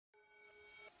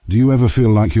Do you ever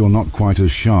feel like you're not quite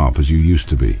as sharp as you used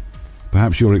to be?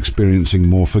 Perhaps you're experiencing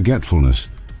more forgetfulness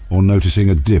or noticing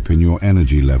a dip in your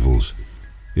energy levels.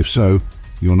 If so,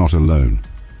 you're not alone.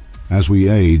 As we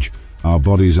age, our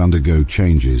bodies undergo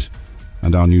changes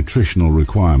and our nutritional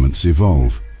requirements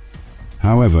evolve.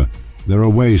 However, there are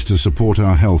ways to support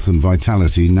our health and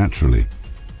vitality naturally.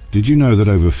 Did you know that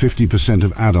over 50%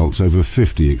 of adults over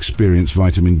 50 experience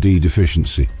vitamin D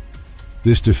deficiency?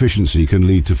 This deficiency can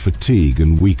lead to fatigue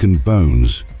and weakened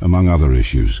bones, among other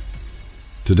issues.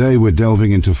 Today we're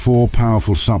delving into 4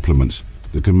 powerful supplements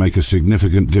that can make a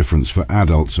significant difference for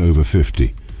adults over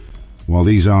 50. While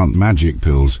these aren't magic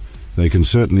pills, they can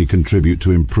certainly contribute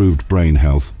to improved brain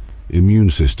health,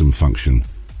 immune system function,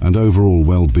 and overall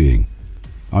well-being.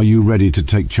 Are you ready to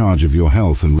take charge of your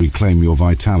health and reclaim your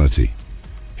vitality?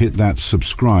 Hit that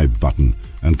subscribe button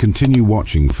and continue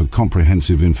watching for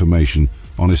comprehensive information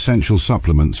on essential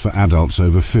supplements for adults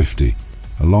over 50,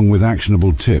 along with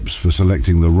actionable tips for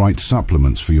selecting the right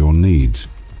supplements for your needs.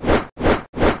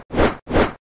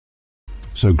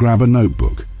 So grab a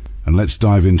notebook and let's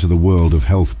dive into the world of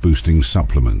health-boosting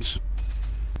supplements.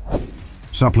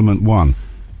 Supplement 1.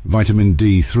 Vitamin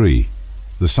D3,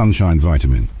 the sunshine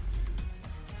vitamin.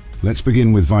 Let's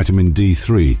begin with vitamin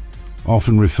D3,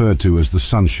 often referred to as the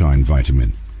sunshine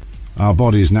vitamin. Our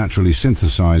bodies naturally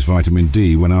synthesize vitamin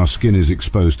D when our skin is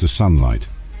exposed to sunlight.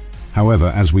 However,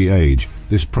 as we age,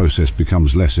 this process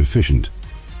becomes less efficient,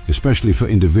 especially for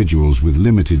individuals with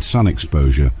limited sun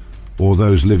exposure or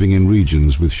those living in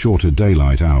regions with shorter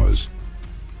daylight hours.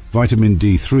 Vitamin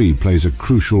D3 plays a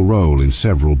crucial role in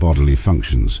several bodily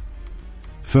functions.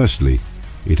 Firstly,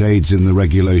 it aids in the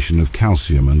regulation of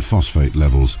calcium and phosphate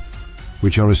levels,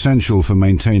 which are essential for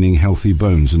maintaining healthy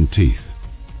bones and teeth.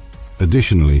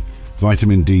 Additionally,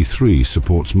 vitamin D3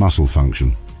 supports muscle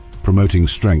function, promoting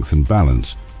strength and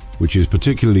balance, which is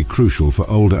particularly crucial for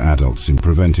older adults in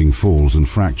preventing falls and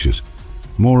fractures.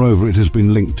 Moreover, it has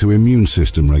been linked to immune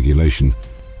system regulation,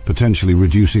 potentially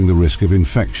reducing the risk of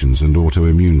infections and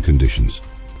autoimmune conditions.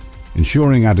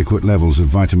 Ensuring adequate levels of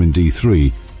vitamin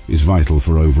D3 is vital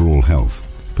for overall health,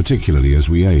 particularly as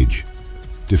we age.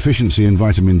 Deficiency in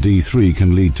vitamin D3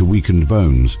 can lead to weakened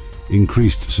bones,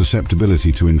 increased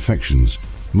susceptibility to infections,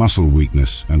 muscle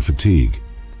weakness, and fatigue.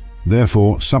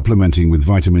 Therefore, supplementing with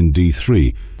vitamin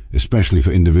D3, especially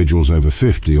for individuals over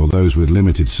 50 or those with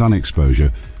limited sun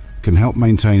exposure, can help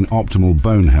maintain optimal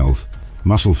bone health,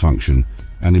 muscle function,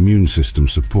 and immune system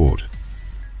support.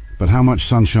 But how much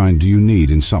sunshine do you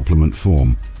need in supplement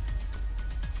form?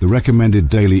 The recommended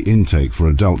daily intake for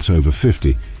adults over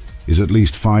 50 is at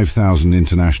least 5,000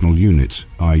 international units,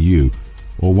 IU,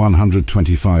 or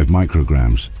 125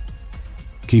 micrograms.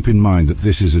 Keep in mind that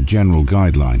this is a general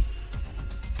guideline.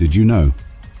 Did you know?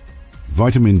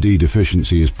 Vitamin D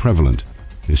deficiency is prevalent,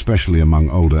 especially among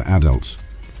older adults.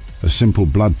 A simple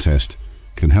blood test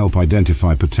can help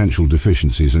identify potential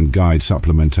deficiencies and guide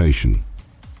supplementation.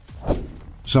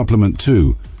 Supplement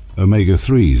 2.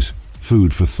 Omega-3s,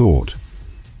 food for thought.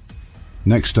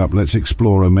 Next up, let's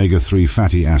explore omega-3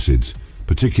 fatty acids,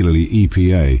 particularly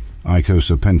EPA,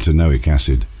 eicosapentaenoic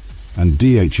acid, and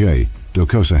DHA,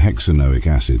 docosahexaenoic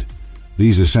acid.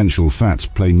 These essential fats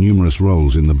play numerous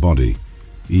roles in the body.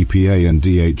 EPA and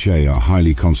DHA are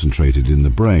highly concentrated in the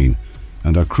brain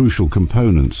and are crucial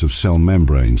components of cell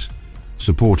membranes,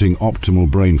 supporting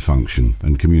optimal brain function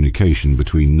and communication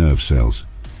between nerve cells.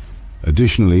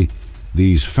 Additionally,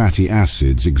 these fatty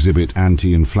acids exhibit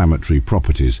anti-inflammatory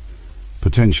properties,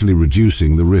 potentially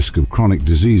reducing the risk of chronic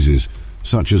diseases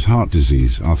such as heart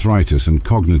disease, arthritis, and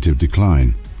cognitive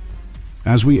decline.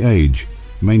 As we age,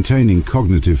 maintaining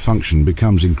cognitive function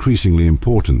becomes increasingly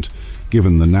important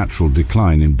given the natural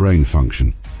decline in brain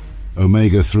function.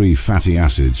 Omega-3 fatty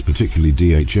acids, particularly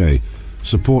DHA,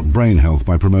 support brain health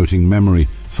by promoting memory,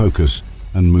 focus,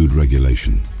 and mood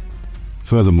regulation.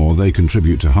 Furthermore, they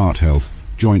contribute to heart health,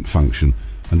 joint function,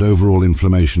 and overall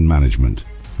inflammation management,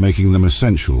 making them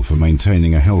essential for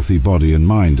maintaining a healthy body and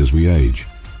mind as we age.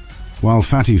 While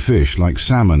fatty fish like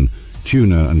salmon,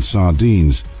 tuna, and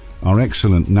sardines are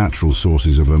excellent natural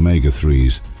sources of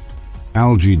omega-3s,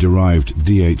 algae-derived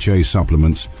DHA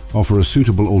supplements offer a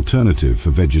suitable alternative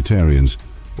for vegetarians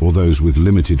or those with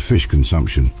limited fish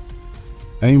consumption.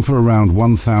 Aim for around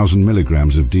 1,000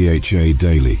 milligrams of DHA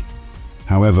daily.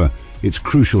 However, it's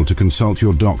crucial to consult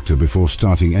your doctor before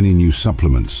starting any new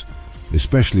supplements,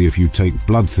 especially if you take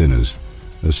blood thinners,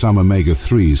 as some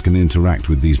omega-3s can interact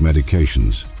with these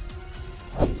medications.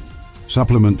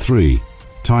 Supplement 3.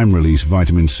 Time-release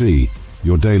vitamin C,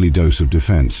 your daily dose of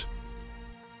defense.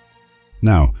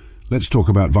 Now, let's talk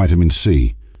about vitamin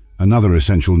C, another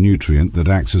essential nutrient that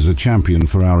acts as a champion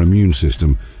for our immune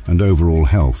system and overall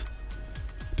health.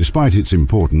 Despite its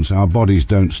importance, our bodies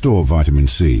don't store vitamin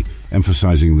C,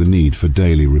 emphasizing the need for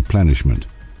daily replenishment.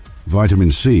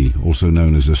 Vitamin C, also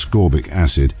known as ascorbic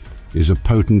acid, is a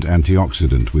potent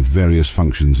antioxidant with various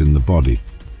functions in the body.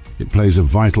 It plays a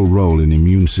vital role in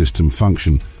immune system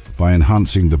function by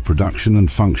enhancing the production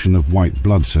and function of white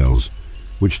blood cells,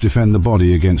 which defend the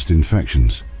body against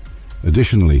infections.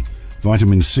 Additionally,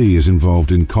 vitamin C is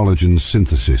involved in collagen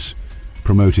synthesis,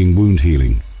 promoting wound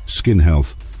healing, skin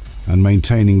health, and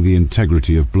maintaining the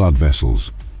integrity of blood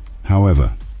vessels.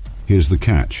 However, here's the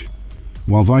catch.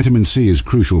 While vitamin C is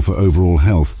crucial for overall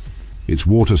health, its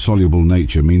water-soluble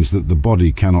nature means that the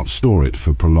body cannot store it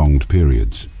for prolonged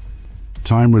periods.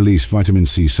 Time-release vitamin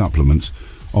C supplements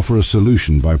offer a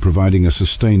solution by providing a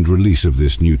sustained release of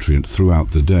this nutrient throughout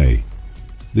the day.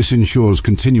 This ensures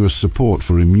continuous support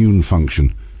for immune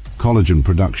function, collagen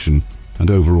production,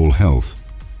 and overall health,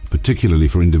 particularly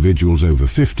for individuals over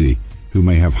 50 who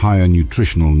may have higher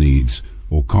nutritional needs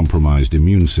or compromised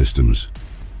immune systems.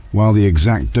 While the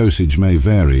exact dosage may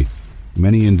vary,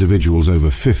 many individuals over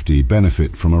 50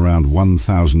 benefit from around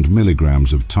 1,000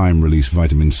 milligrams of time-release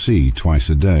vitamin C twice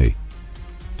a day.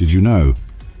 Did you know?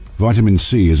 Vitamin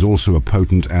C is also a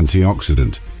potent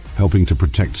antioxidant, helping to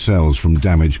protect cells from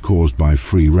damage caused by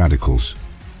free radicals.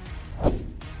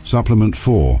 Supplement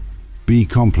 4.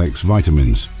 B-complex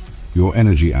vitamins, your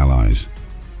energy allies.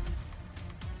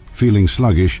 Feeling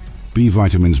sluggish? B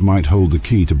vitamins might hold the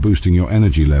key to boosting your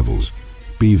energy levels.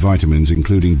 B vitamins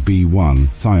including B1,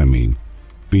 thiamine,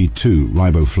 B2,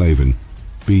 riboflavin,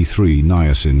 B3,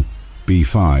 niacin,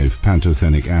 B5,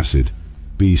 pantothenic acid,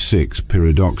 B6,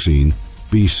 pyridoxine,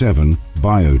 B7,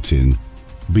 biotin,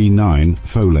 B9,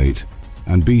 folate,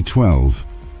 and B12,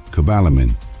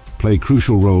 cobalamin, play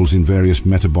crucial roles in various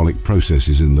metabolic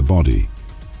processes in the body.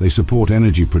 They support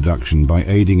energy production by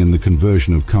aiding in the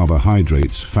conversion of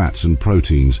carbohydrates, fats, and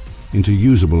proteins into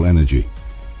usable energy.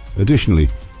 Additionally,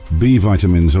 B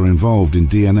vitamins are involved in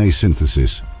DNA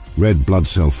synthesis, red blood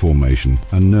cell formation,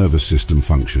 and nervous system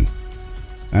function.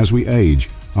 As we age,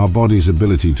 our body's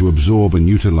ability to absorb and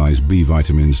utilize B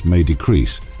vitamins may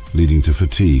decrease, leading to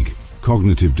fatigue,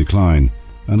 cognitive decline,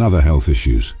 and other health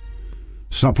issues.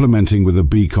 Supplementing with a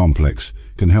B complex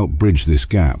can help bridge this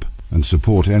gap and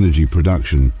support energy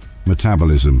production,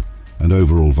 metabolism, and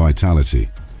overall vitality.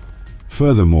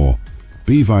 Furthermore,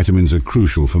 B vitamins are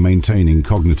crucial for maintaining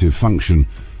cognitive function,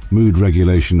 mood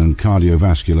regulation, and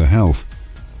cardiovascular health,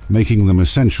 making them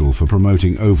essential for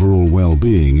promoting overall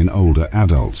well-being in older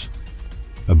adults.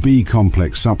 A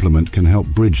B-complex supplement can help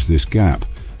bridge this gap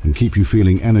and keep you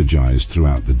feeling energized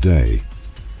throughout the day.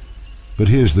 But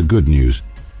here's the good news.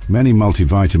 Many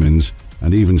multivitamins,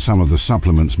 and even some of the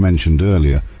supplements mentioned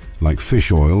earlier, like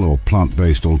fish oil or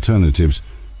plant-based alternatives,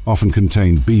 often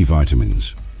contain B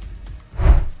vitamins.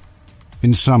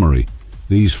 In summary,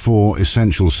 these 4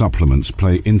 essential supplements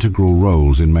play integral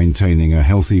roles in maintaining a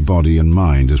healthy body and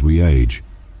mind as we age.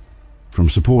 From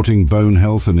supporting bone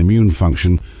health and immune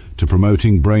function to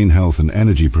promoting brain health and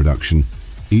energy production,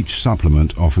 each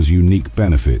supplement offers unique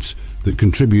benefits that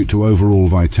contribute to overall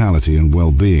vitality and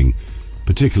well-being,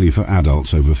 particularly for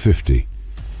adults over 50.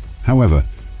 However,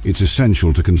 it's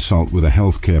essential to consult with a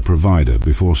healthcare provider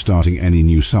before starting any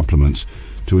new supplements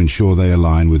to ensure they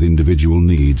align with individual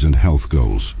needs and health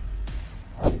goals.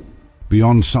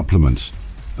 Beyond supplements,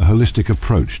 a holistic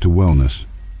approach to wellness.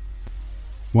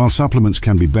 While supplements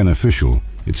can be beneficial,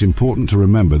 it's important to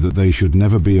remember that they should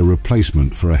never be a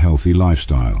replacement for a healthy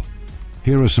lifestyle.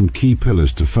 Here are some key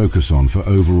pillars to focus on for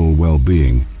overall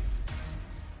well-being.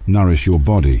 Nourish your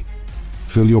body.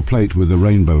 Fill your plate with a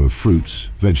rainbow of fruits,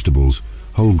 vegetables,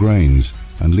 whole grains,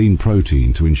 and lean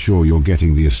protein to ensure you're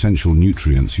getting the essential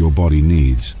nutrients your body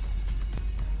needs.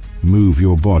 Move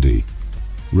your body.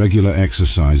 Regular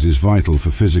exercise is vital for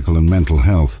physical and mental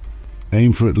health.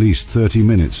 Aim for at least 30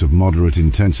 minutes of moderate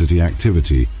intensity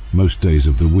activity most days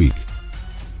of the week.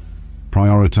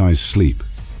 Prioritize sleep.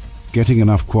 Getting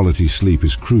enough quality sleep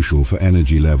is crucial for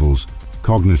energy levels,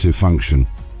 cognitive function,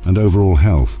 and overall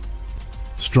health.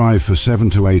 Strive for 7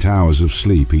 to 8 hours of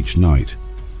sleep each night.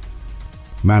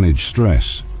 Manage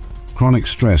stress. Chronic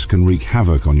stress can wreak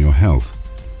havoc on your health.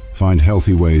 Find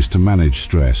healthy ways to manage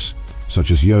stress, such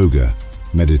as yoga,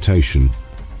 meditation,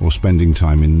 or spending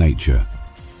time in nature.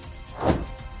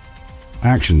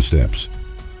 Action steps.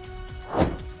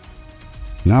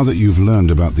 Now that you've learned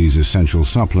about these essential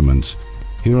supplements,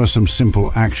 here are some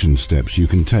simple action steps you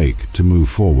can take to move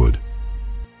forward.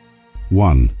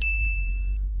 1.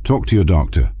 Talk to your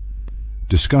doctor.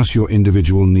 Discuss your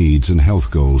individual needs and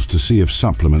health goals to see if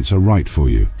supplements are right for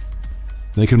you.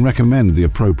 They can recommend the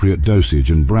appropriate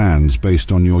dosage and brands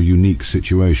based on your unique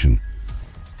situation.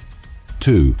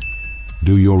 2.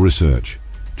 Do your research.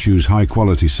 Choose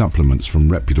high-quality supplements from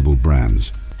reputable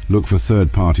brands. Look for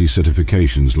third-party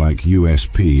certifications like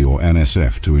USP or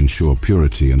NSF to ensure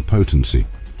purity and potency.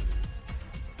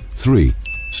 3.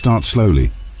 Start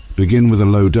slowly. Begin with a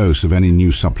low dose of any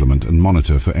new supplement and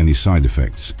monitor for any side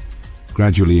effects.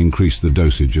 Gradually increase the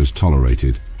dosage as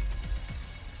tolerated.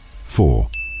 4.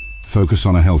 Focus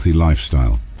on a healthy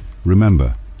lifestyle.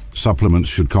 Remember, supplements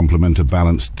should complement a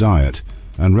balanced diet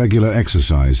and regular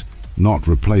exercise, not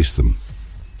replace them.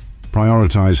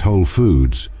 Prioritize whole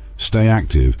foods, stay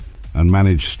active, and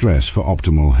manage stress for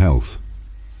optimal health.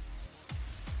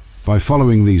 By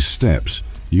following these steps,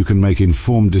 you can make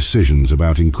informed decisions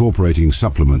about incorporating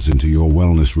supplements into your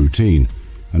wellness routine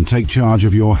and take charge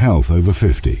of your health over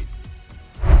 50.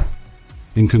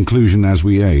 In conclusion, as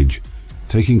we age,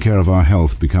 taking care of our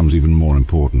health becomes even more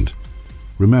important.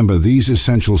 Remember, these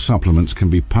essential supplements can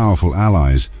be powerful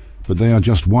allies, but they are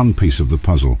just one piece of the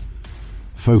puzzle.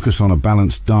 Focus on a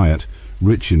balanced diet,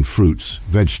 rich in fruits,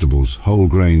 vegetables, whole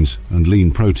grains, and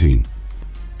lean protein.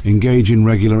 Engage in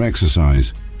regular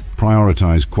exercise,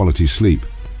 prioritize quality sleep,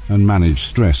 and manage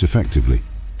stress effectively.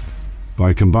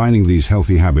 By combining these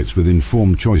healthy habits with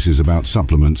informed choices about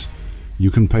supplements, you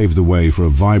can pave the way for a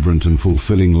vibrant and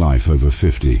fulfilling life over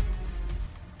 50.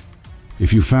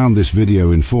 If you found this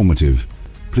video informative,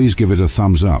 please give it a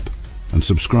thumbs up and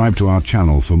subscribe to our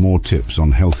channel for more tips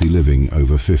on healthy living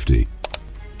over 50.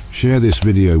 Share this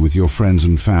video with your friends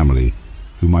and family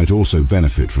who might also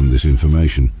benefit from this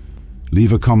information.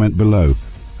 Leave a comment below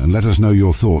and let us know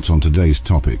your thoughts on today's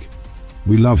topic.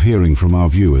 We love hearing from our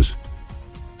viewers.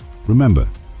 Remember,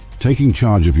 taking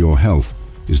charge of your health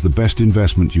is the best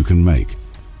investment you can make.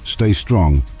 Stay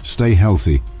strong, stay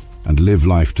healthy, and live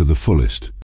life to the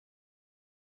fullest.